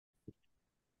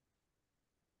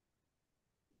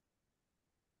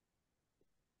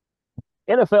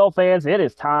NFL fans, it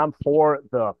is time for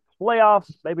the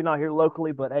playoffs. Maybe not here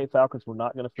locally, but hey, Falcons, we're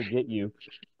not going to forget you.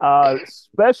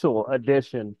 Special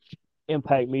edition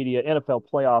Impact Media NFL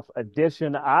playoff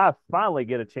edition. I finally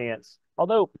get a chance,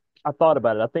 although I thought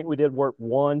about it. I think we did work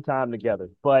one time together,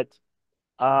 but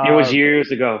It was uh,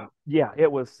 years ago. yeah,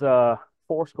 it was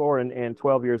four score and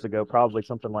 12 years ago, probably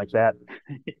something like that.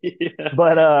 Yeah.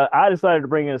 But I decided to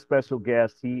bring in a special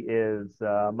guest. He is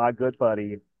my good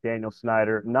buddy, Daniel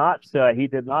Snyder. Not he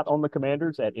did not own the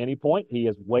Commanders at any point. He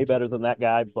is way better than that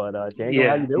guy. But Daniel,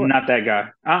 how you Yeah, doing? not that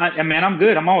guy. Man, I'm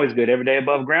good. I'm always good. Every day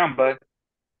above ground, but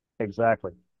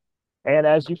Exactly. And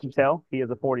as you can tell, he is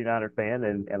a 49er fan,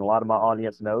 and a lot of my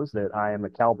audience knows that I am a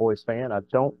Cowboys fan. I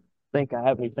don't think I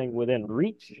have anything within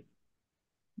reach.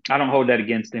 I don't hold that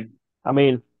against him. I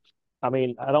mean, I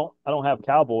don't have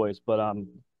Cowboys, but if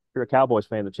you're a Cowboys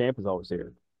fan, the champ is always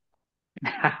here.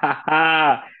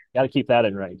 Got to keep that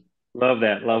in range. Love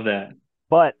that. Love that.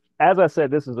 But as I said,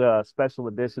 this is a special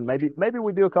edition. Maybe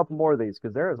we do a couple more of these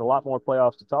because there is a lot more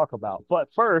playoffs to talk about. But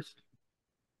first,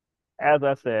 as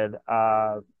I said,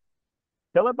 tell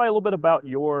everybody a little bit about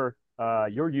your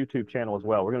YouTube channel as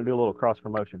well. We're going to do a little cross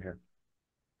promotion here.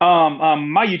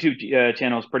 My YouTube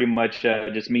channel is pretty much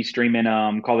just me streaming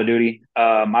Call of Duty.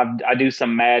 I do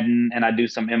some Madden and I do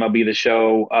some MLB The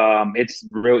Show. It's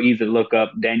real easy to look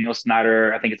up Daniel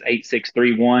Snyder. I think it's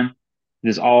 8631.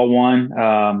 It's all one.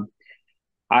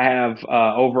 I have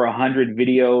over 100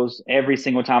 videos. Every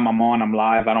single time I'm on, I'm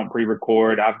live. I don't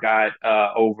pre-record. I've got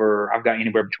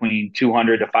anywhere between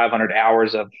 200 to 500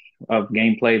 hours of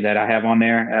gameplay that I have on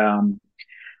there.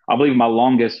 I believe my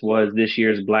longest was this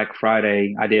year's Black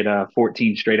Friday. I did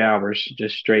 14 straight hours,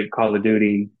 just straight Call of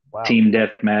Duty Wow. team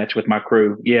deathmatch with my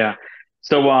crew. Yeah.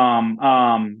 So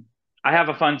I have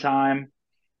a fun time.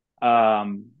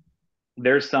 Um,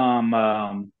 there's some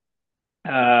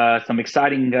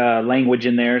exciting language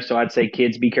in there, so I'd say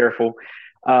kids be careful.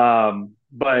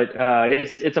 But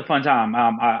it's a fun time.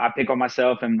 I pick on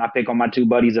myself and I pick on my two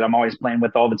buddies that I'm always playing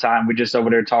with all the time. We're just over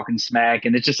there talking smack,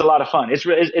 and it's just a lot of fun.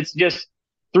 It's just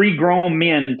three grown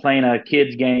men playing a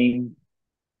kids game,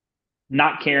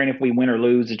 not caring if we win or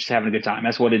lose. It's just having a good time.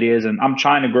 That's what it is. And I'm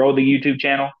trying to grow the YouTube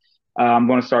channel. I'm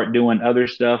going to start doing other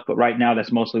stuff, but right now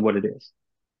that's mostly what it is.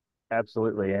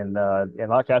 Absolutely. And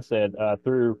like I said,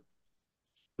 through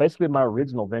basically my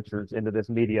original ventures into this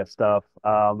media stuff,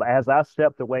 as I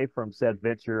stepped away from said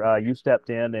venture, you stepped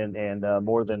in and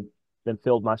more than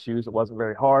filled my shoes. It wasn't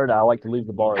very hard. I like to leave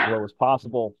the bar as low as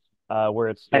possible, where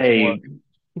it's more. Hey,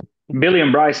 Billy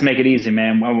and Bryce make it easy,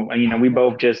 man. Well, we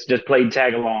both just played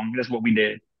tag along. That's what we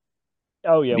did.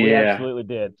 Oh yeah, we Yeah. absolutely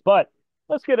did. But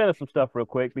let's get into some stuff real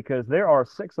quick because there are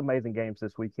six amazing games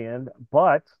this weekend.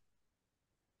 But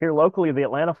here locally, the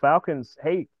Atlanta Falcons.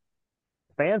 Hey,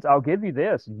 fans, I'll give you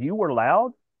this: you were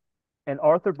loud, and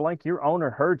Arthur Blank, your owner,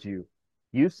 heard you.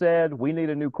 You said we need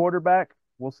a new quarterback.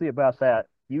 We'll see about that.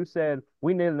 You said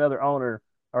we need another owner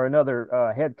or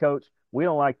another head coach. We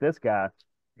don't like this guy.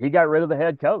 He got rid of the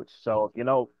head coach. So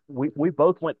we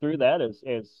both went through that as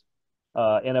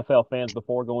NFL fans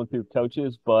before going through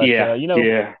coaches. But Yeah.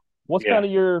 Yeah. what's Yeah. kind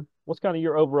of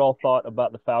your overall thought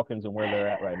about the Falcons and where they're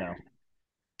at right now?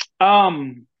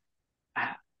 Um,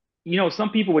 some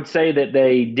people would say that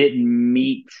they didn't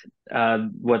meet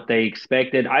what they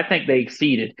expected. I think they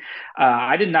exceeded.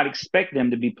 I did not expect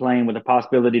them to be playing with a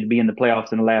possibility to be in the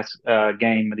playoffs in the last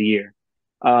game of the year.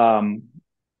 Um,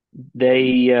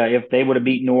 if they would have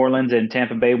beat New Orleans and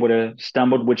Tampa Bay would have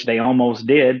stumbled, which they almost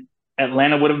did,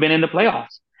 Atlanta would have been in the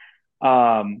playoffs.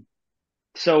 Um,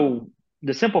 So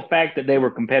the simple fact that they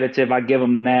were competitive, I give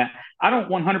them that. I don't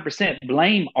 100%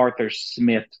 blame Arthur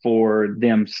Smith for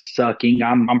them sucking.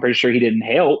 I'm pretty sure he didn't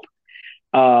help,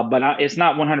 but it's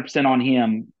not 100% on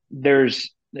him.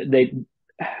 They.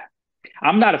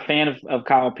 I'm not a fan of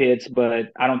Kyle Pitts,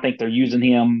 but I don't think they're using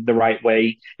him the right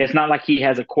way. It's not like he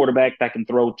has a quarterback that can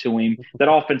throw to him.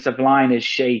 That offensive line is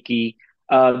shaky.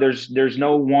 There's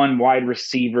no one wide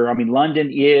receiver. I mean, London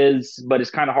is, but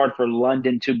it's kind of hard for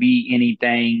London to be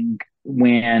anything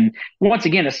when once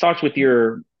again it starts with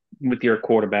your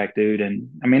quarterback, dude. And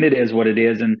I mean, it is what it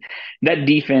is. And that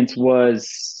defense was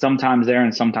sometimes there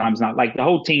and sometimes not. Like the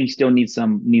whole team still needs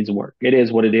work. It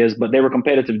is what it is. But they were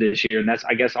competitive this year, and that's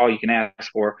I guess all you can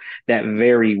ask for that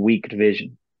very weak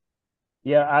division.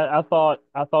 Yeah, I thought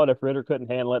if Ritter couldn't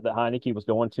handle it, that Heineke was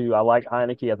going to. I like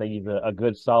Heineke. I think he's a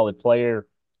good, solid player.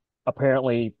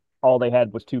 Apparently, all they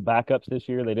had was two backups this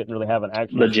year. They didn't really have an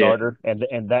actual Legit. starter,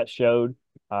 and that showed.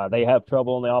 They have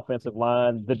trouble on the offensive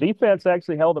line. The defense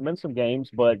actually held them in some games,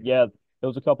 but yeah, there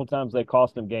was a couple times they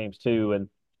cost them games too. And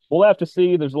we'll have to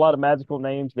see. There's a lot of magical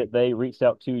names that they reached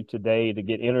out to today to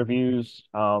get interviews.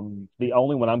 The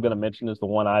only one I'm going to mention is the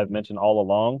one I've mentioned all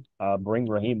along. Bring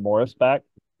Raheem Morris back.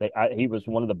 He was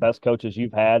one of the best coaches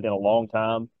you've had in a long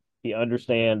time. He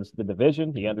understands the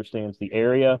division. He understands the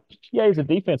area. Yeah, he's a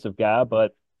defensive guy,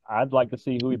 but I'd like to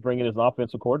see who he bring in as an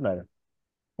offensive coordinator.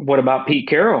 What about Pete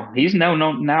Carroll? He's now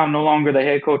no longer the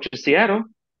head coach of Seattle.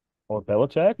 Or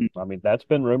Belichick. I mean, that's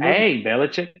been rumored. Hey,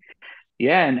 Belichick.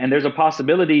 Yeah, and there's a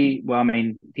possibility. Well, I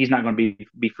mean, he's not going to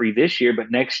be free this year, but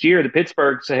next year, the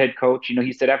Pittsburgh's head coach.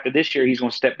 He said after this year, he's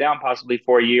going to step down possibly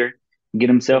for a year and get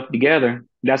himself together.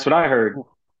 That's what I heard.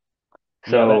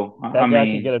 Yeah, that So, I that guy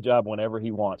can get mean, a job whenever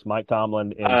he wants. Mike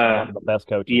Tomlin is one of the best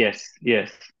coaches. yes,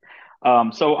 yes.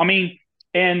 So I mean,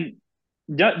 and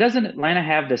doesn't Atlanta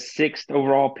have the sixth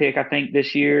overall pick? I think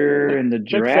this year Six, in the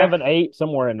six, draft. seven, eight,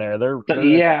 somewhere in there. They're So, they're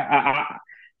yeah,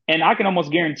 and I can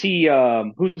almost guarantee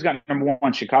who's got number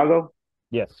one. Chicago.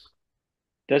 yes,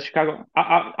 Does Chicago?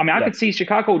 I mean, I yes. could see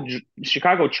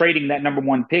Chicago trading that number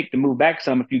one pick to move back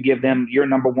some if you give them your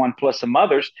number one plus some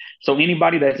others. So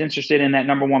anybody that's interested in that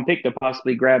number one pick to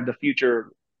possibly grab the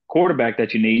future quarterback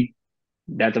that you need,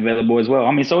 that's available as well.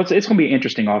 I mean, so it's going to be an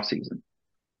interesting offseason.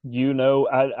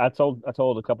 I told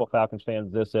a couple of Falcons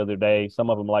fans this the other day. Some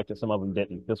of them liked it, some of them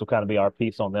didn't. This will kind of be our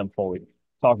piece on them before we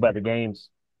talk about the games.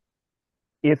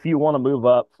 If you want to move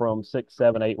up from six,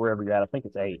 seven, eight, wherever you're at, I think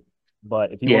it's eight.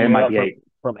 But if you want Yeah, to it move might up be eight.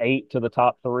 from eight to the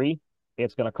top three,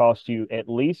 it's going to cost you at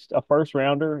least a first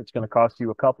rounder. It's going to cost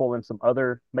you a couple in some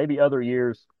other, maybe other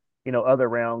years, other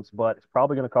rounds, but it's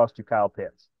probably going to cost you Kyle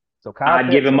Pitts. So Kyle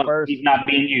I'd give Pitts, him the up. first, He's not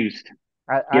being used.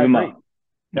 I Give him agree. up.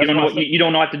 You That's don't know why I what said you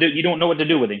don't know what to do. You don't know what to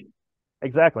do with him.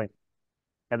 exactly.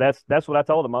 And that's what I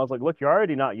told him. I was like, look, you're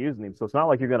already not using him, so it's not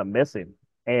like you're going to miss him.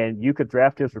 And you could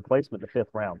draft his replacement in the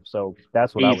fifth round. So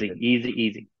that's what I would Easy, do. easy,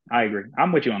 easy. I agree.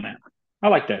 I'm with you on that. I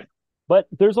like that. But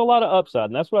there's a lot of upside,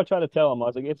 and that's what I try to tell him. I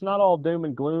was like, it's not all doom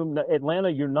and gloom. Atlanta,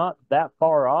 you're not that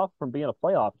far off from being a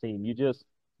playoff team. You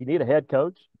need a head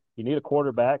coach, you need a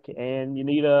quarterback, and you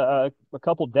need a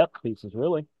couple depth pieces,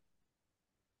 really.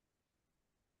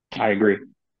 I agree.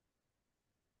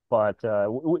 But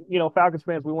Falcons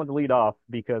fans, we wanted to lead off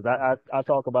because I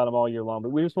talk about them all year long, but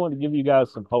we just wanted to give you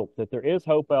guys some hope that there is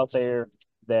hope out there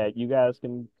that you guys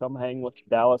can come hang with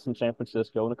Dallas and San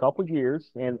Francisco in a couple of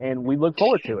years, and we look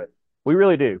forward to it. We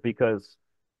really do because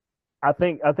I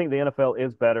think the NFL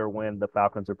is better when the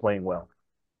Falcons are playing well.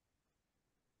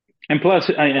 And plus,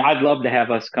 I'd love to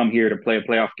have us come here to play a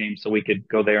playoff game so we could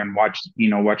go there and watch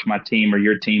my team or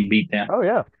your team beat them. Oh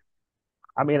yeah,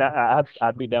 I mean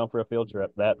I'd be down for a field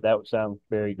trip. That would sound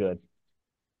very good.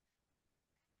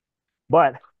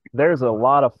 But there's a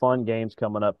lot of fun games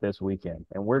coming up this weekend,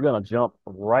 and we're going to jump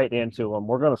right into them.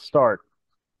 We're going to start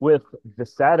with the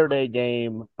Saturday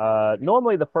game.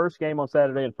 Normally, the first game on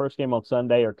Saturday and first game on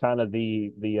Sunday are kind of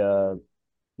the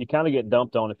you kind of get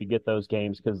dumped on if you get those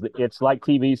games because it's like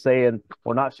TV saying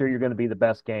we're not sure you're going to be the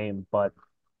best game. But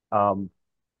um,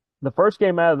 the first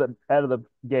game out of the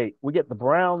gate, we get the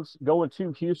Browns going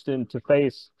to Houston to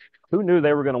face who knew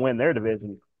they were going to win their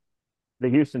division, the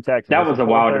Houston Texans. That It's a was a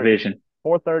wild division.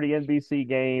 4:30 NBC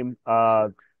game.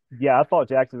 Yeah, I thought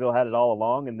Jacksonville had it all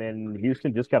along, and then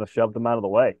Houston just kind of shoved them out of the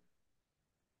way.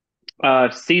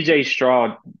 CJ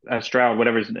Stroud,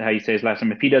 whatever how you say his last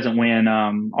name, if he doesn't win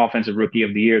Offensive Rookie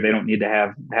of the Year, they don't need to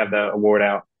have the award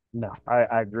out. No,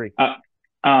 I agree. Uh,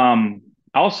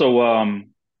 also,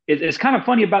 it's kind of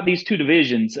funny about these two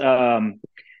divisions. The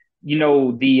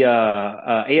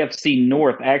AFC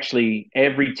North, actually,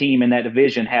 every team in that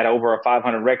division had over a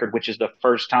 500 record, which is the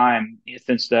first time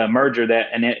since the merger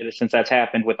since that's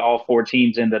happened with all four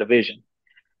teams in the division.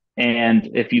 And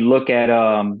if you look at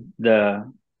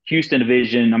the Houston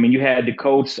division, I mean, you had the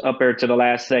Colts up there to the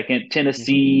last second, Mhm.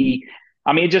 Tennessee.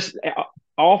 I mean, just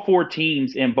all four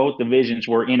teams in both divisions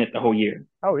were in it the whole year.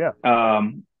 Oh yeah.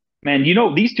 Um, Man,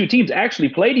 these two teams actually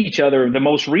played each other the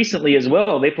most recently as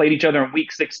well. They played each other in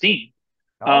week 16.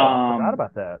 Oh, I forgot Um,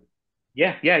 about that.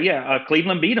 yeah, yeah, yeah.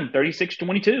 Cleveland beat them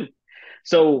 36-22.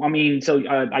 So, I mean,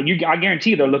 I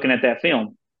guarantee they're looking at that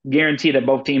film. Guarantee that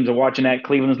both teams are watching that.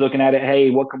 Cleveland's looking at it. Hey,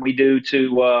 what can we do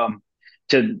to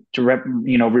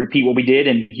repeat what we did?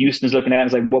 And Houston's looking at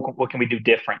it and it's like, what can we do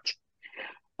different?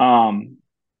 Um,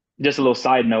 just a little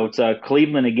side note: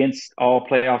 Cleveland against all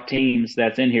playoff teams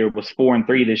that's in here was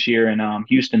 4-3 this year, and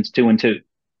Houston's 2-2.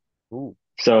 Ooh.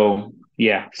 So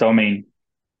yeah, so I mean,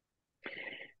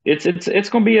 it's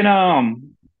going to be an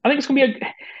I think it's going to be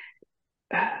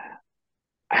a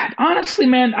honestly,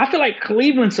 man. I feel like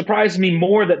Cleveland surprised me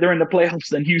more that they're in the playoffs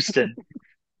than Houston.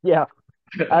 Yeah,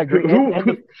 I agree. And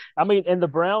Who I mean, and the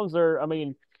Browns are. I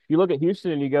mean, you look at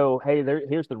Houston and you go, hey,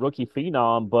 here's the rookie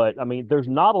phenom, but I mean, there's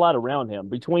not a lot around him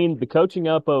between the coaching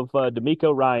up of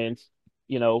D'Amico Ryans,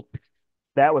 you know,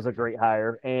 that was a great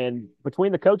hire, and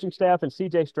between the coaching staff and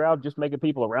CJ Stroud just making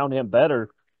people around him better.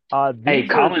 Hey,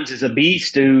 These are Collins is a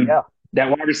beast, dude. Yeah, That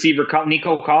wide receiver,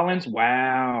 Nico Collins.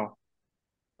 Wow.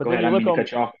 but Go then ahead. you I didn't look mean to on.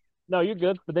 cut you off. No, you're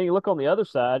good. But then you look on the other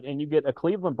side and you get a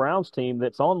Cleveland Browns team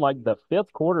that's on like the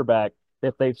fifth quarterback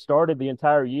that they've started the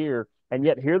entire year. And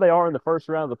yet here they are in the first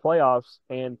round of the playoffs.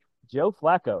 And Joe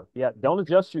Flacco, yeah, don't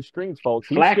adjust your strings, folks.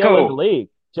 He's still in the Flacco. league.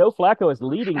 Joe Flacco is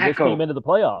leading this team Flacco. into the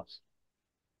playoffs.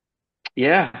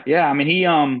 Yeah, yeah. I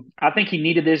mean, I think he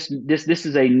needed this. This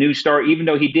is a new start. Even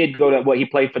though he did go to what he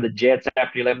played for the Jets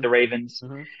after he left Mm-hmm. the Ravens,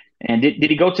 Mm-hmm. and did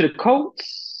he go to the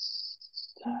Colts?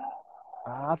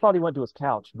 I thought he went to his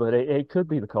couch, but it could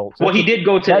be the Colts. Well, he That's did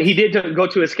go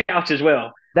to his couch as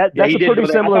well. Yeah, that's he a did pretty go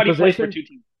there. I similar thought he played for position. two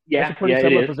teams. That's a Yeah, pretty yeah, it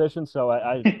similar is. position. So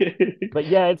but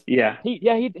yeah, Yeah,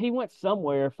 he went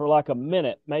somewhere for like a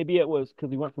minute. Maybe it was because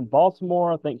he went from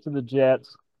Baltimore, I think, to the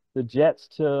Jets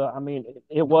to. I mean,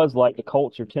 it was like the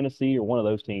Colts or Tennessee or one of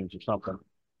those teams or something.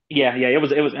 yeah, yeah. It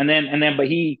was, but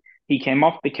he came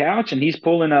off the couch and he's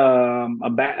pulling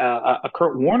a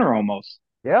Kurt Warner almost.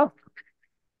 Yeah,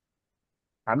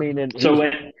 I mean, and So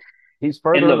he's and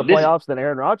further in the look, this playoffs than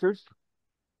Aaron Rodgers.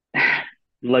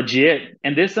 legit.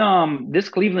 And this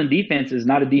Cleveland defense is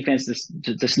not a defense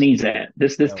to sneeze at.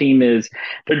 This No. team is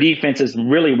their defense is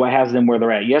really what has them where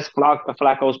they're at. Yes,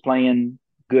 Flacco's playing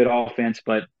good offense,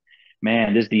 but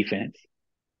man, this defense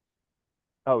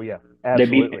Oh yeah,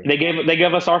 absolutely. they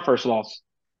gave us our first loss.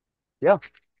 Yeah,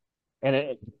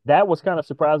 and that was kind of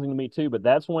surprising to me too. But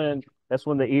that's when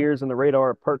the ears and the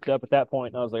radar perked up at that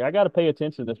point, and I was like, I got to pay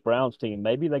attention to this Browns team.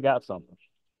 Maybe they got something.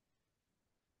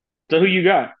 So who you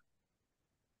got?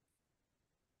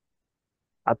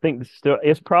 I think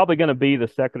it's probably going to be the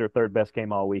second or third best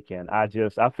game all weekend. I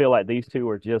feel like these two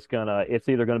are just gonna. It's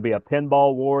either going to be a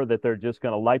pinball war that they're just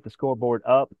going to light the scoreboard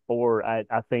up, or I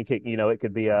think it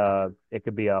could be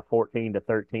a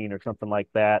 14-13 or something like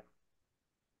that.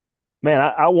 Man,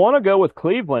 I want to go with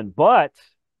Cleveland, but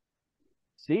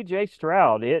CJ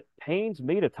Stroud. It pains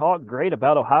me to talk great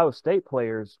about Ohio State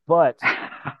players, but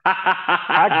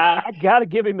I got to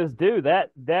give him his due.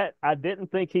 That I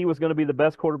didn't think he was going to be the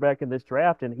best quarterback in this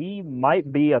draft, and he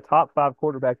might be a top five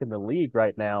quarterback in the league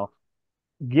right now.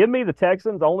 Give me the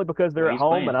Texans only because Well, they're at he's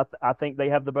home, and playing. I think they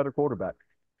have the better quarterback.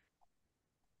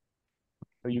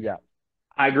 Who you got?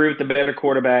 I agree with the better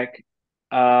quarterback.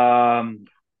 Um,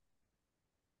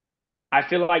 I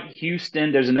feel like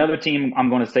Houston. There's another team I'm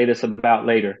going to say this about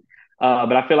later,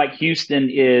 but I feel like Houston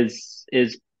is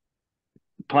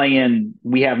playing.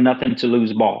 We have nothing to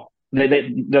lose ball.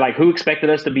 They're like, who expected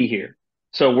us to be here?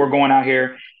 So we're going out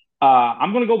here.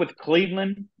 I'm going to go with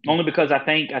Cleveland only because I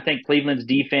think Cleveland's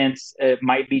defense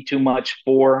might be too much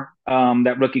for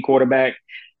that rookie quarterback.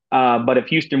 But if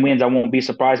Houston wins, I won't be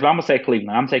surprised. But I'm gonna say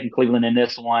Cleveland. I'm taking Cleveland in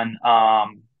this one. I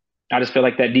just feel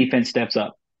like that defense steps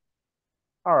up.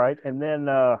 All right, and then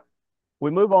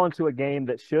we move on to a game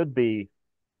that should be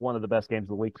one of the best games of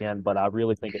the weekend, but I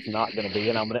really think it's not going to be,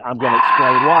 and I'm gonna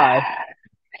explain why.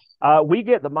 We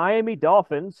get the Miami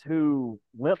Dolphins, who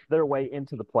limped their way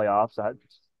into the playoffs.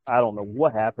 I don't know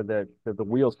what happened. The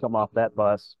wheels come off that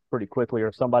bus pretty quickly,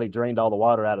 or somebody drained all the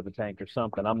water out of the tank or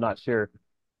something. I'm not sure.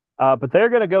 But they're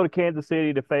going to go to Kansas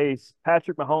City to face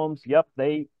Patrick Mahomes. Yep,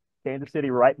 Kansas City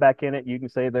right back in it. You can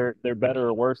say they're better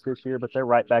or worse this year, but they're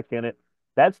right back in it.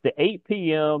 That's the 8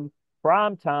 p.m.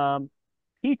 prime time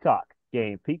Peacock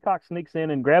game. Peacock sneaks in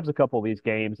and grabs a couple of these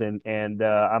games, and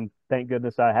I'm thank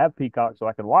goodness I have Peacock so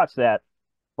I can watch that.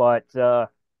 But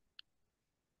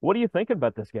what are you thinking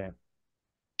about this game?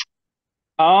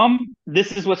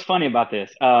 This is what's funny about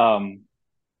this.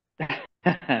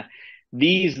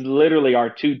 These literally are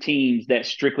two teams that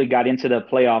strictly got into the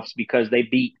playoffs because they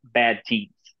beat bad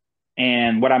teams.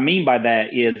 And what I mean by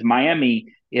that is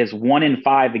Miami is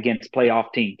 1-5 against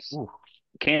playoff teams. Ooh,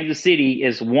 Kansas City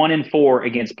is 1-4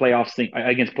 against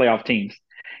playoff teams.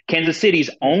 Kansas City's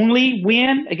only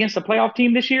win against a playoff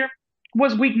team this year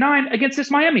was Week 9 against this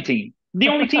Miami team, the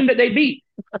only team that they beat.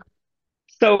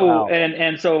 So wow.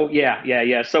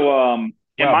 yeah. So and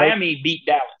Well, Miami beat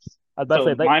Dallas. I was about to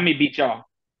say So Miami beat y'all.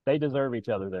 they deserve each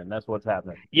other. Then that's what's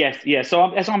happening. Yes, yes.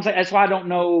 So that's what I'm saying. That's why I don't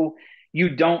know.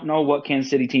 You don't know what Kansas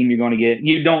City team you're going to get.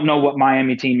 You don't know what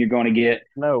Miami team you're going to get.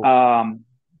 No,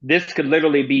 This could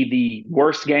literally be the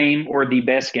worst game or the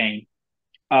best game.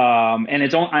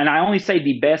 And I only say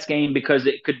the best game because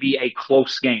it could be a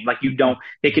close game. Like you don't,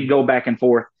 it could go back and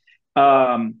forth.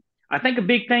 I think a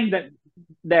big thing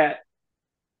that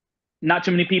not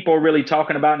too many people are really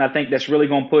talking about, and I think that's really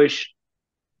going to push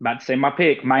about to say my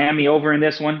pick. Miami over in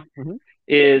this one Mhm.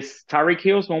 is Tyreek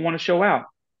Hill's gonna want to show out.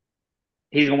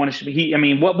 He's gonna want to. I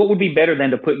mean, what would be better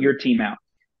than to put your team out?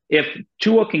 If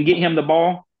Tua can get him the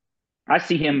ball, I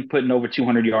see him putting over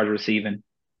 200 yards receiving.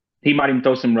 He might even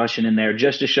throw some rushing in there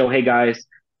just to show, hey guys,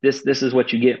 this is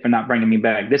what you get for not bringing me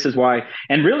back. This is why.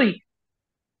 And really,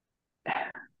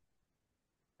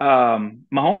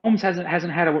 Mahomes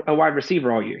hasn't had a wide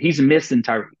receiver all year. He's missing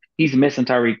Tyreek. He's missing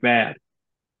Tyreek bad.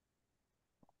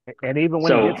 And even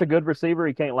when he So gets a good receiver,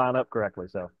 he can't line up correctly.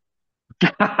 So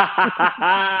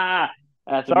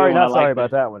that's a good sorry, one. I not sorry like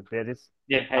about that. that one. Yeah, just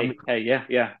Yeah. I mean, Hey. Yeah.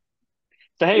 Yeah.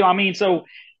 So hey, I mean,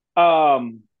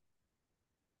 um,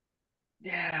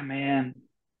 yeah, man,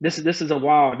 this is a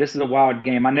wild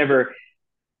game. I never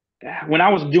when I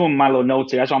was doing my little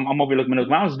notes here, that's why I'm overlooking my notes.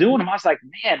 When I was doing them, I was like,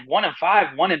 man,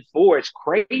 1-5, 1-4. It's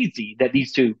crazy that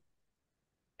these two.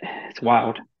 It's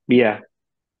wild. Yeah.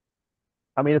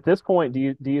 I mean, at this point,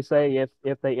 do you say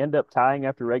if they end up tying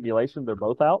after regulation, they're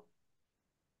both out?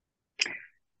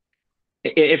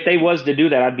 If they was to do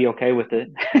that, I'd be okay with it.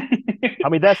 I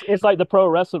mean, it's like the pro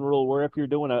wrestling rule where if you're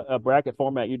doing a bracket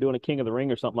format, you're doing a King of the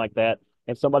Ring or something like that,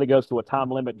 and somebody goes to a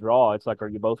time limit draw, it's like, are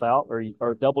you both out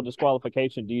or double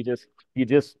disqualification? Do you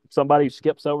just somebody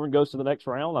skips over and goes to the next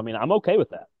round? I mean, I'm okay with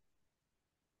that.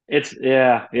 It's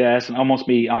yeah. It's almost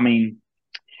be. I mean,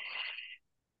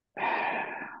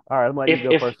 All right, I'm letting you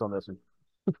go if first on this one.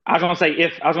 I was gonna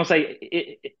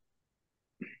say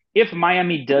if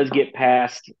Miami does get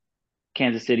past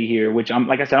Kansas City here, which I'm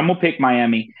like I said, I'm gonna pick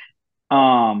Miami.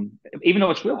 Even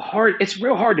though it's real hard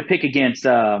to pick against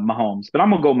Mahomes, but I'm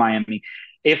gonna go Miami.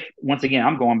 If once again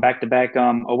I'm going back to back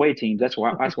away teams, that's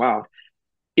wild. That's wild.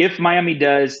 If Miami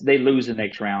does, they lose the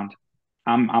next round.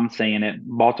 I'm saying it.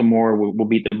 Baltimore will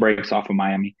beat the brakes off of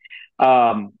Miami.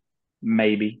 Um,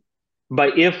 maybe,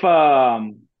 but if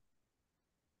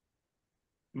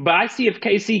but I see if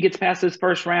KC gets past this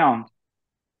first round,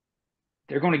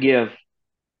 they're going to give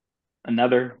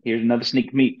another. Here's another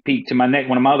sneak peek to my neck.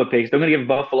 One of my other picks. They're going to give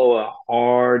Buffalo a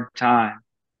hard time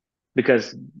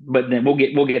because, but then we'll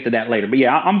get to that later. But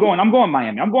yeah, I'm going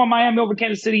Miami. I'm going Miami over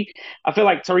Kansas City. I feel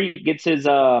like Tariq gets his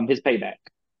payback.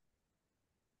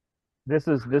 This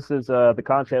is the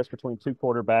contest between two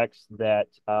quarterbacks that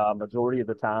majority of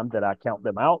the time that I count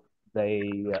them out,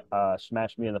 they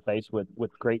smash me in the face with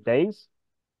great days.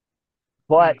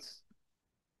 But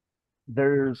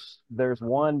there's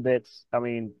one that's, I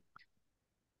mean,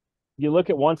 you look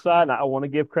at one side, and I want to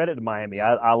give credit to Miami.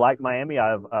 I like Miami.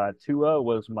 I've Tua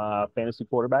was my fantasy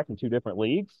quarterback in two different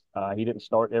leagues. He didn't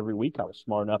start every week. I was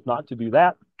smart enough not to do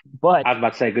that. But I was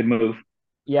about to say good move.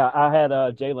 yeah, I had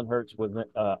Jalen Hurts was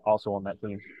also on that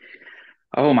team.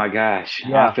 Oh my gosh, I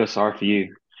Yeah, feel sorry for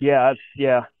you. yeah,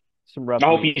 some rough I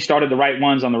hope you weeks. started the right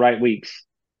ones on the right weeks.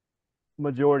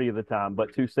 Majority of the time,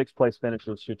 but two sixth place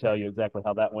finishes should tell you exactly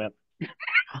how that went.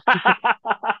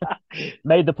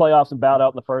 Made the playoffs and bowed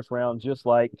out in the first round, just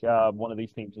like one of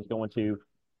these teams is going to.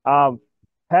 Um,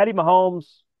 Patty Mahomes,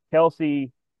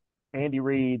 Kelsey, Andy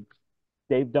Reid,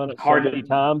 they've done it so hard, many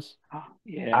times.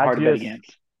 yeah, I hard to bet just,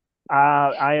 against.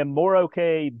 I am more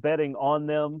okay betting on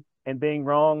them and being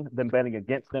wrong than betting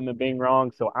against them and being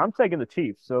wrong. So I'm taking the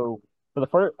Chiefs. So for the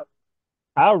first,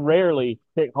 I rarely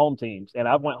pick home teams, and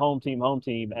I've went home team,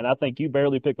 and I think you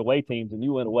barely pick away teams, and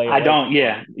you went I away so don't.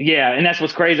 far. Yeah, and that's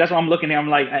what's crazy. That's what I'm looking at. I'm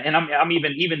like, and I'm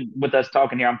even with us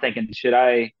talking here. I'm thinking, should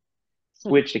I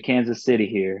switch to Kansas City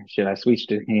here? Should I switch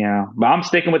to But I'm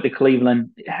sticking with the Cleveland.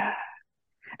 And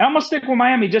I'm gonna stick with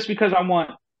Miami just because I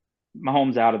want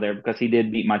Mahomes out of there because he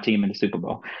did beat my team in the Super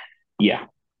Bowl. Yeah.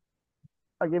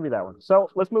 I'll give you that one. So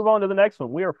let's move on to the next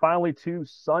one. We are finally to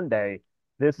Sunday.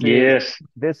 This is Yes.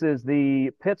 this is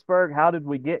the Pittsburgh. How did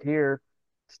we get here?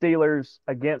 Steelers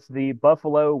against the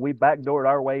Buffalo. We backdoored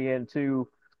our way into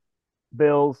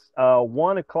Bills.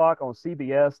 1 o'clock on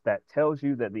CBS. That tells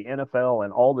you that the NFL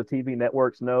and all the TV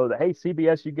networks know that, hey,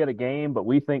 CBS, you get a game, but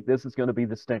we think this is going to be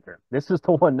the stinker. This is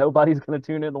the one nobody's going to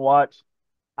tune in to watch.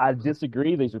 I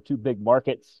disagree. These are two big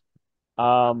markets.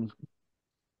 Um,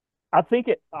 I think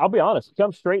I'll be honest. It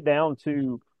comes straight down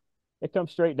to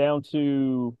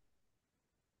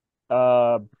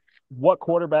uh, what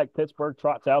quarterback Pittsburgh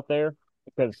trots out there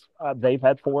because they've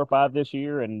had 4 or 5 this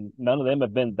year, and none of them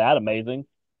have been that amazing.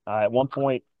 At one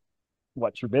point,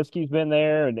 what Trubisky's been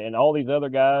there, and all these other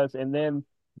guys, and then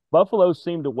Buffalo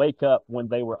seemed to wake up when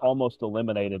they were almost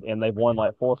eliminated, and they've won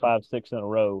like 4, 5, 6 in a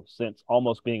row since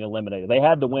almost being eliminated. They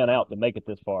had to win out to make it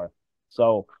this far,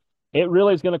 so it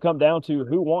really is going to come down to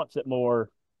who wants it more.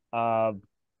 Uh,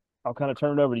 I'll kind of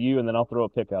turn it over to you, and then I'll throw a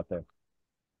pick out there.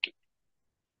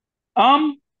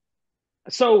 Um,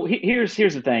 So here's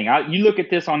the thing. You look at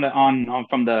this on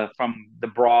from the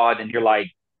broad, and you're like,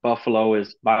 Buffalo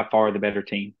is by far the better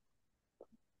team.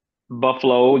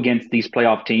 Buffalo against these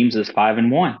playoff teams is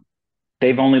 5-1.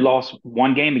 They've Mhm. only lost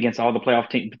one game against all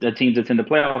the teams that's in the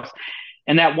playoffs,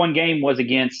 and that one game was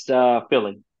against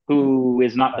Philly, who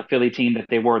is not the Philly team that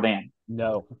they were then.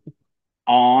 No.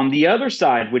 On the other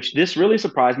side, which this really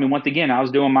surprised me. Once again, I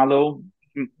was doing my little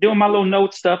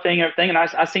note stuff and everything, and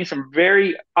I seen some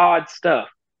very odd stuff.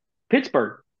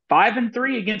 Pittsburgh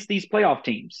 5-3 against these playoff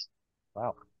teams.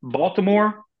 Wow.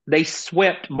 Baltimore, they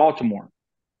swept Baltimore.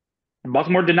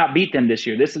 Baltimore did not beat them this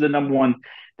year. This is the number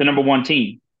one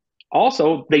team.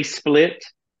 Also, they split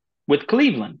with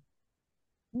Cleveland.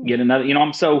 Hmm. Get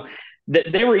another, so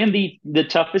they were in the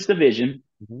toughest division.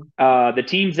 Mhm. The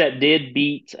teams that did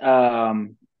beat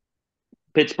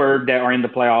Pittsburgh that are in the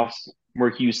playoffs were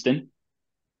Houston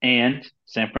and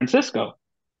San Francisco.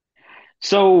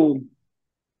 So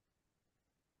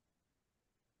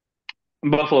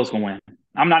Buffalo's going to win.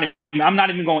 I'm not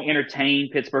even going to entertain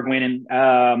Pittsburgh winning.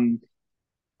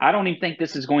 I don't even think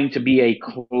this is going to be a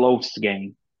close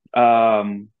game.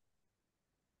 Um,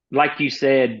 like you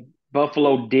said,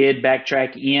 Buffalo did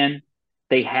backtrack in.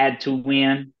 They had to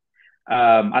win.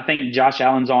 I think Josh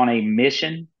Allen's on a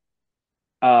mission,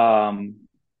 um,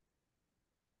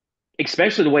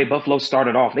 especially the way Buffalo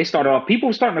started off. They started off, people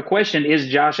were starting to question, is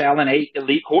Josh Allen a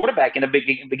elite quarterback in the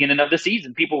beginning of the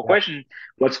season? People were Yeah. questioning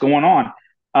what's going on.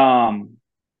 Um,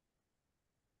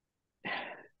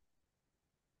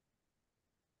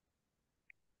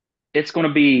 it's going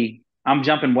to be, I'm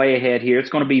jumping way ahead here. It's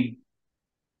going to be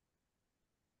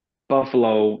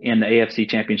Buffalo in the AFC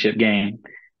Championship game.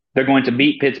 They're going to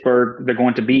beat Pittsburgh. They're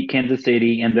going to beat Kansas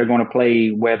City, and they're going to play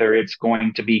whether it's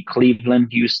going to be Cleveland,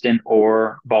 Houston,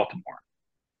 or Baltimore.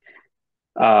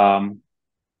 Um,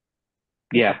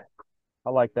 Okay. yeah, I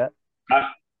like that.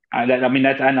 I, I mean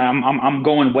that's I'm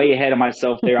going way ahead of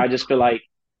myself there. I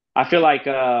feel like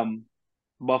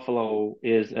Buffalo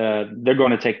is they're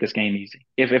going to take this game easy.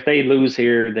 If they lose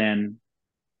here, then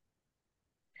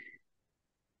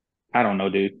I don't know,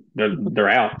 dude. They're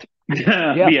out.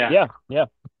 Yeah, Yeah. yeah, yeah.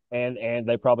 And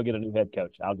they probably get a new head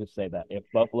coach. I'll just say that. If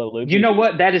Buffalo You loses, know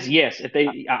what? That is yes. If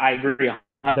they, I agree,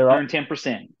 there are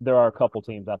 110%. there are a couple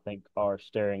teams I think are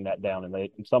staring that down, and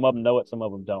they some of them know it, some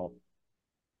of them don't.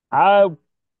 I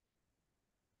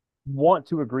want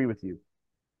to agree with you,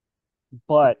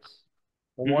 but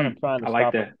for one, I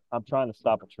like that. I'm trying to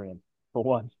stop a trend. For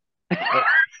one, and,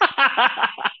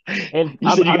 and You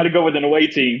said you got to go with an away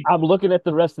team. I'm looking at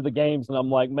the rest of the games, and I'm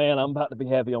like, man, I'm about to be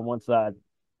heavy on one side.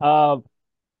 Uh,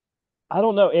 I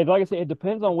don't know. Like I said, it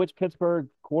depends on which Pittsburgh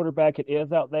quarterback it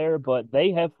is out there, but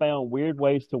they have found weird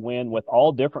ways to win with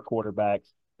all different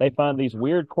quarterbacks. They find these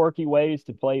weird, quirky ways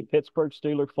to play Pittsburgh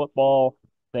Steeler football.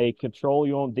 They control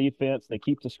you on defense. They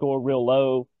keep the score real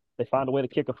low. They find a way to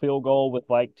kick a field goal with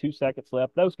like 2 seconds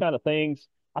left. Those kind of things.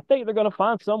 I think they're going to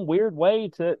find some weird way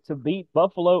to beat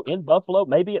Buffalo in Buffalo.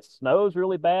 Maybe it snows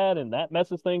really bad and that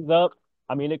messes things up.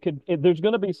 I mean, there's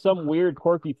going to be some weird,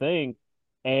 quirky thing.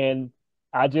 And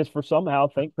I just for somehow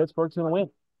think Pittsburgh's going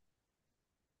to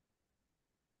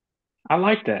I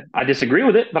like that. I disagree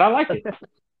with it, but I like win.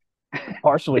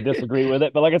 Partially disagree with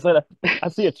it, but like I said, I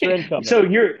see a trend it. coming. So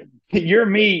you're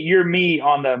me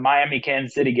on the Miami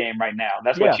Kansas City game right now.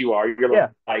 That's Yeah, what you are. yeah.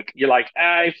 You're like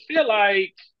I feel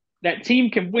like that team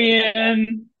can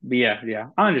win. But yeah, yeah,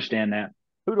 I understand that.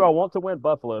 Who do I want to win?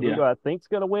 Buffalo. Who Yeah. do I think's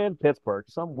going to win? Pittsburgh,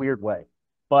 some weird way.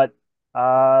 But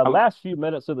last few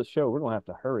minutes of the show, we're going to have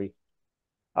to hurry.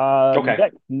 Okay,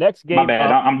 Next my game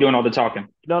bad. up. I'm doing all the talking.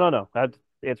 No.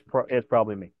 It's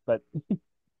probably me. But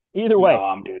either No, way,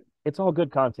 I'm good. it's all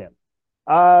good content.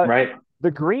 Uh, Right?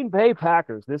 the Green Bay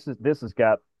Packers. This has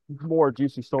got more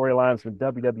juicy storylines than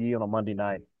WWE on a Monday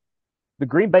night. The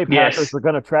Green Bay Packers Yes. are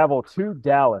going to travel to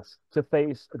Dallas to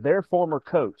face their former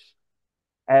coach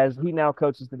as he now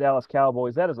coaches the Dallas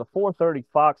Cowboys. That is a 4:30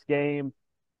 Fox game.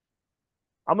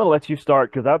 I'm going to let you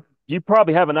start because you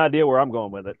probably have an idea where I'm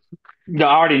going with it. I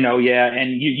already know, yeah,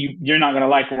 and you're not gonna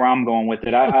like where I'm going with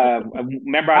it. I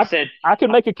remember I I said I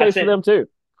can make a I case for said them too.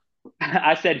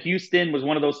 I said Houston was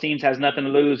one of those teams has nothing to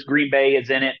lose. Green Bay is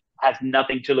in it, has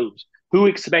nothing to lose. Who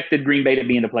expected Green Bay to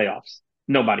be in the playoffs?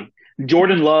 Nobody.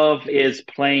 Jordan Love is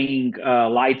playing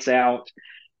lights out.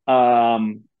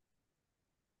 Um,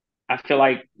 I feel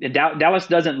like Dallas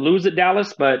doesn't lose at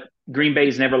Dallas, but Green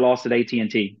Bay's never lost at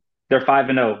AT&T. They're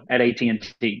 5-0 at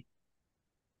AT&T.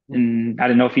 And I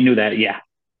didn't know if you knew that. Yeah,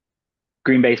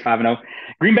 Green Bay's 5-0.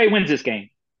 Green Bay wins this game.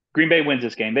 Green Bay wins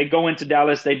this game. They go into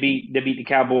Dallas. They beat the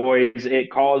Cowboys.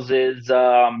 It causes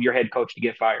your head coach to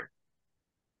get fired.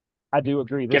 I do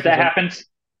agree. If that happens,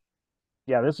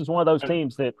 Yeah, this is one of those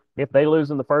teams that if they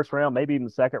lose in the first round, maybe even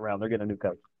the second round, they're getting a new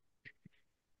coach.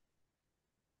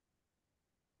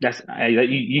 That's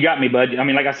you got me, bud. I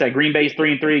mean, like I said, Green Bay's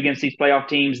 3-3 against these playoff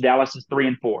teams. Dallas is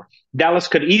 3-4. Dallas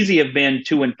could easily have been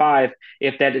 2-5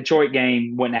 if that Detroit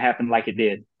game wouldn't have happened like it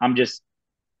did. I'm just,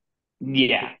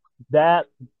 yeah. That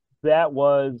that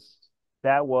was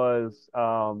that was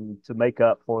to make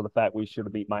up for the fact we should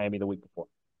have beat Miami the week before.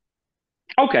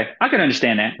 Okay, I can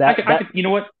understand that. That I that could, you know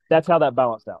what? that's how that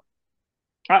balanced out.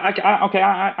 Okay,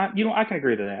 you know, I can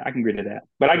agree to that. I can agree to that.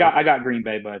 But So I got Green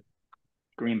Bay, bud.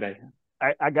 Green Bay.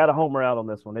 I got a homer out on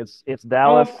this one. It's Oh,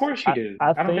 Dallas. of course you I do. I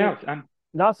I don't think doubt. I'm,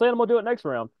 not saying I'm gonna do it next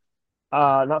round.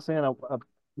 Not saying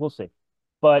we'll see,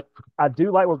 but I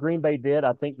do like what Green Bay did.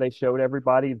 I think they showed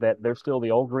everybody that they're still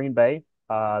the old Green Bay.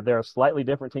 They're a slightly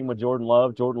different team with Jordan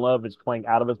Love. Jordan Love is playing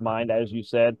out of his mind, as you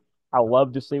said. I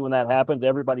love to see when that happens.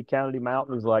 Everybody counted him out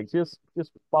and was like, just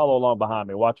follow along behind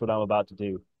me. Watch what I'm about to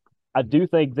do. I do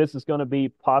think this is going to be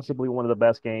possibly one of the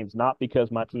best games, not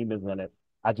because my team is in it.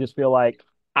 I just feel like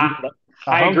you I got a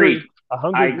I hungry, agree. a I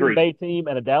hungry Green agree. Bay team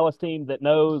and a Dallas team that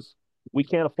knows we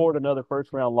can't afford another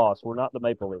first round loss. We're not the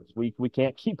Maple Leafs. We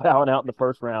can't keep bowing out in the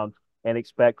first round and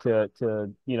expect to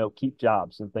keep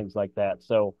jobs and things like that.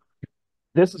 So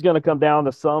this is going to come down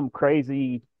to some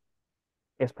crazy.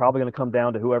 It's probably going to come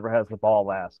down to whoever has the ball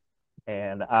last.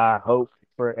 And I hope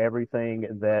for everything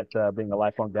that being a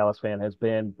lifelong Dallas fan has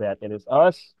been that it is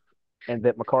us and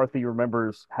that McCarthy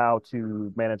remembers how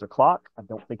to manage a clock. I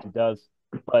don't think he does.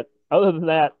 But other than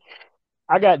that,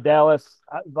 I got Dallas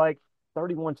like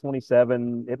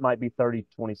 31-27. It might be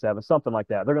 30-27, something like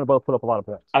that. They're going to both put up a lot of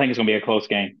points. I think it's gonna be a close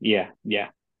game. Yeah, yeah,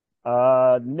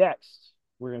 Next,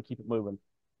 we're going to keep it moving.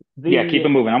 yeah. Keep The it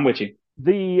moving. I'm with you.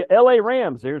 the LA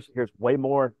Rams. Here's way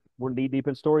more. We're knee deep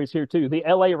in stories here too. The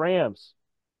LA Rams,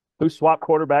 who swapped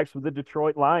quarterbacks with the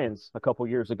Detroit Lions a couple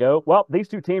years ago. Well, these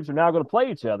two teams are now going to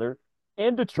play each other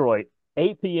in Detroit,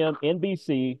 8 p.m.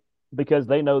 NBC, because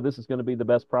they know this is going to be the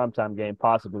best primetime game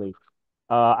possibly.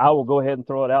 I will go ahead and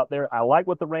throw it out there. I like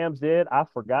what the Rams did. I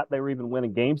forgot they were even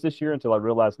winning games this year until I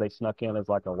realized they snuck in as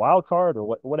like a wild card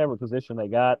or whatever position they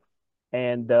got.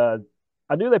 And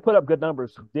I knew they put up good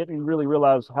numbers. Didn't really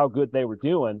realize how good they were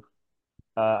doing.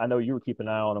 I know you were keeping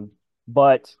an eye on them,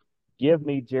 but give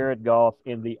me Jared Goff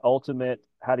in the ultimate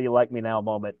 "how do you like me now"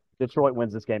 moment. Detroit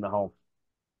wins this game at home.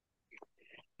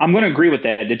 I'm going to agree with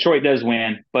that. Detroit does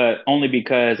win, but only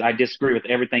because I disagree with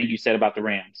everything you said about the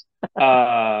Rams.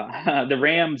 The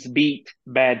Rams beat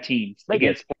bad teams They did.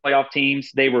 against playoff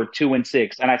teams. They were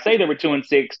 2-6, and I say they were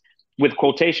 2-6 with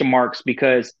quotation marks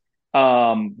because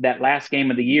that last game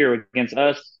of the year against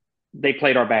us, they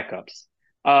played our backups,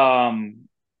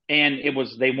 and it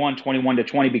was they won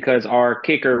 21-20 because our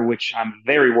kicker, which I'm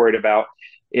very worried about,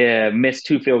 missed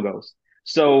two field goals.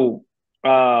 So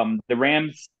the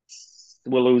Rams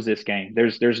will lose this game.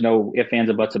 There's no ifs, ands,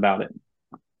 or buts about it.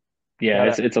 Yeah, Shout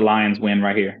out, it's a Lions win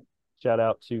right here. shout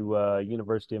out to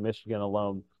University of Michigan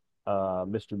alum,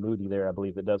 Mr. Moody there, I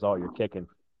believe, that does all your kicking.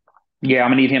 Yeah, I'm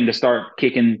gonna need him to start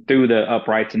kicking through the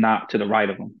uprights and not to the right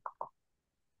of them.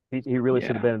 He really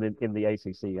should have Yeah, been in the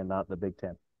ACC and not the Big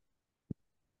Ten.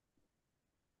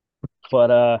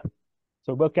 But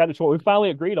so we both got Detroit. We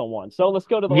finally agreed on one. So let's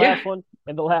go to the yeah. last one.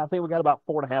 And the last, I think we got about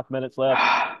 4.5 minutes left.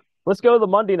 Let's go to the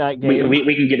Monday night game.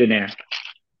 We can get in there.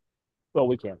 Well,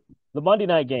 we can. The Monday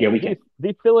night Yeah, game. we The can.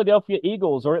 the Philadelphia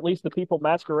Eagles, or at least the people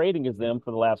masquerading as them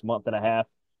for the last month and a half,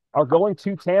 are going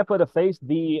to Tampa to face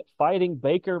the Fighting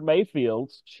Baker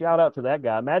Mayfields. Shout out to that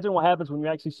guy. Imagine what happens when you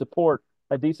actually support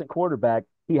a decent quarterback.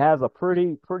 He has a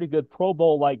pretty good Pro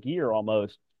Bowl like year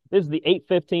almost. This is the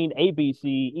 8:15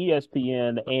 ABC,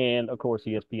 ESPN, and of course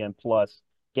ESPN Plus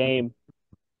game.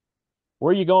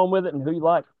 Where are you going with it, and who you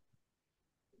like?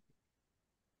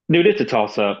 Dude, it's a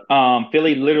toss up.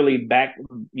 Philly literally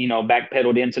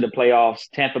backpedaled into the playoffs.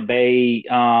 Tampa Bay,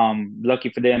 lucky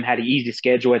for them, had an easy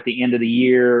schedule at the end of the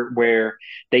year where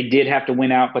they did have to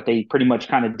win out, but they pretty much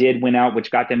kind of did win out, which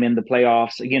got them in the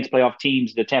playoffs against playoff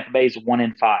teams. The Tampa Bay's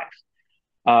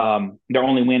 1-5. Their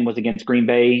only win was against Green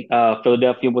Bay.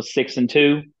 Philadelphia was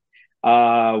 6-2.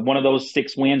 One of those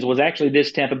six wins was actually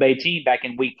this Tampa Bay team back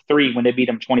in week 3 when they beat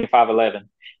them 25-11.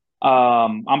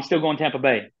 I'm still going Tampa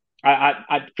Bay.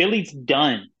 Philly's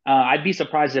done. I'd be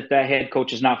surprised if that head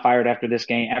coach is not fired after this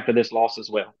game, after this loss as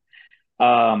well.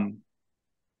 Um,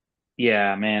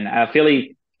 yeah, man.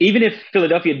 Philly, even if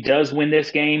Philadelphia does win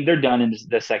this game, they're done in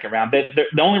the second round.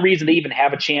 The only reason they even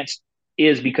have a chance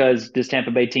is because this Tampa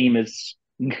Bay team is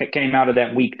came out of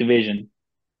that weak division.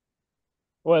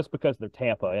 Well, it's because they're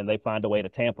Tampa and they find a way to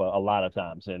Tampa a lot of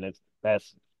times, and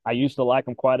that's I used to like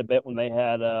them quite a bit when they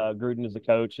had Gruden as a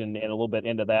coach and a little bit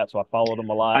into that, so I followed them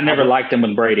a lot. I I never went, liked him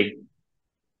with Brady.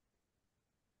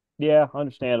 yeah,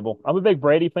 understandable. I'm a big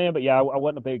Brady fan, but yeah, I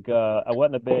wasn't a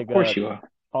Of big course you are.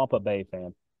 Tampa Bay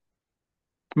fan.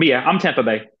 But yeah, I'm Tampa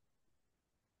Bay.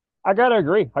 I gotta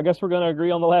agree. I guess we're gonna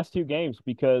agree on the last two games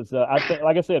because I think,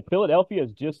 like I said, Philadelphia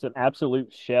is just an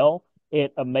absolute shell.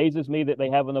 It amazes me that they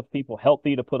have enough people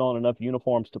healthy to put on enough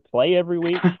uniforms to play every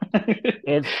week.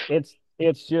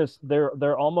 It's just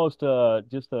they're almost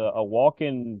just a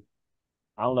walking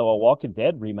I don't know, a Walking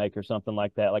Dead remake or something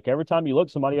like that. Like every time you look,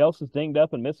 somebody else is dinged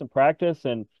up and missing practice.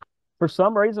 And for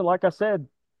some reason, like I said,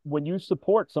 when you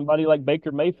support somebody like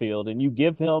Baker Mayfield and you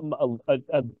give him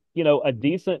a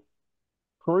decent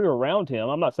career around him,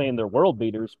 I'm not saying they're world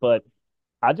beaters, but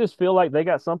I just feel like they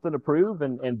got something to prove,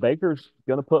 and Baker's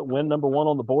going to put win number one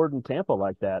on the board in Tampa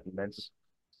like that. And that's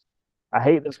I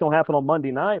hate that's going to happen on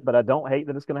Monday night, but I don't hate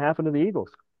that it's going to happen to the Eagles.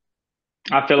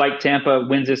 I feel like Tampa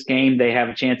wins this game, they have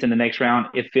a chance in the next round.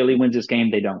 If Philly wins this game,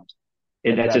 they don't.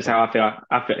 That's just Exactly. how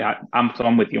I feel.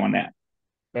 I'm with you on that.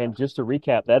 And just to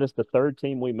recap, that is the third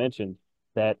team we mentioned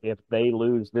that if they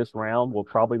lose this round, will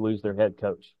probably lose their head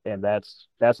coach. And that's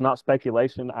not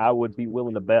speculation. I would be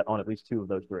willing to bet on at least two of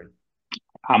those three.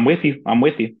 I'm with you. I'm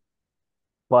with you.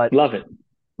 But Love it.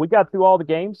 we got through all the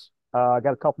games. I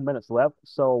got a couple minutes left.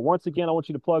 So once again, I want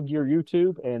you to plug your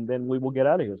YouTube and then we will get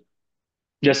out of here.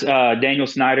 Just Daniel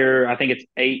Snyder. I think it's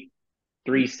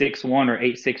 8361 or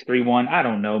 8631. I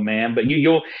don't know, man. But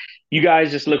you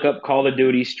guys just look up Call of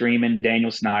Duty streaming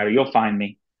Daniel Snyder. You'll find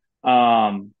me.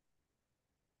 Um,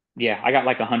 yeah, I got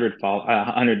like 100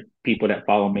 people that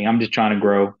follow me. I'm just trying to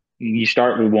grow. You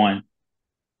start with one.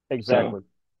 So Exactly.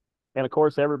 And of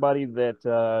course, everybody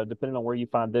that, depending on where you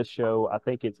find this show, I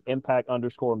think it's impact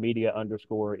underscore media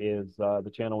underscore is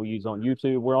the channel we use on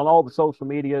YouTube. We're on all the social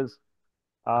medias.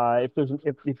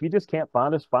 If you just can't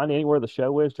find us, find anywhere the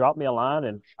show is, drop me a line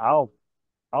and I'll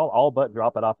all but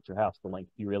drop it off at your house, the link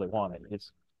if you really want it.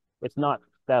 It's not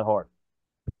that hard.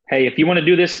 hey, if you want to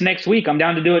do this next week, I'm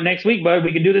down to do it next week, bud.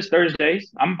 We can do this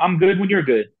Thursdays. I'm good when you're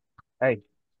good. Hey,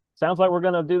 sounds like we're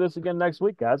gonna do this again next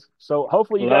week, guys. So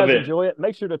hopefully you Love guys it. enjoy it.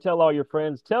 Make sure to tell all your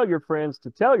friends, tell your friends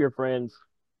to tell your friends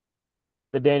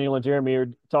that Daniel and Jeremy are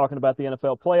talking about the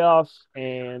NFL playoffs.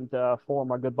 And for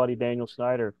my good buddy Daniel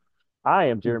Snyder, I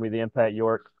am Jeremy the Impact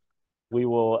York. We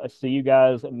will see you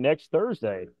guys next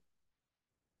Thursday.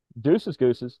 Deuces,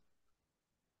 gooses.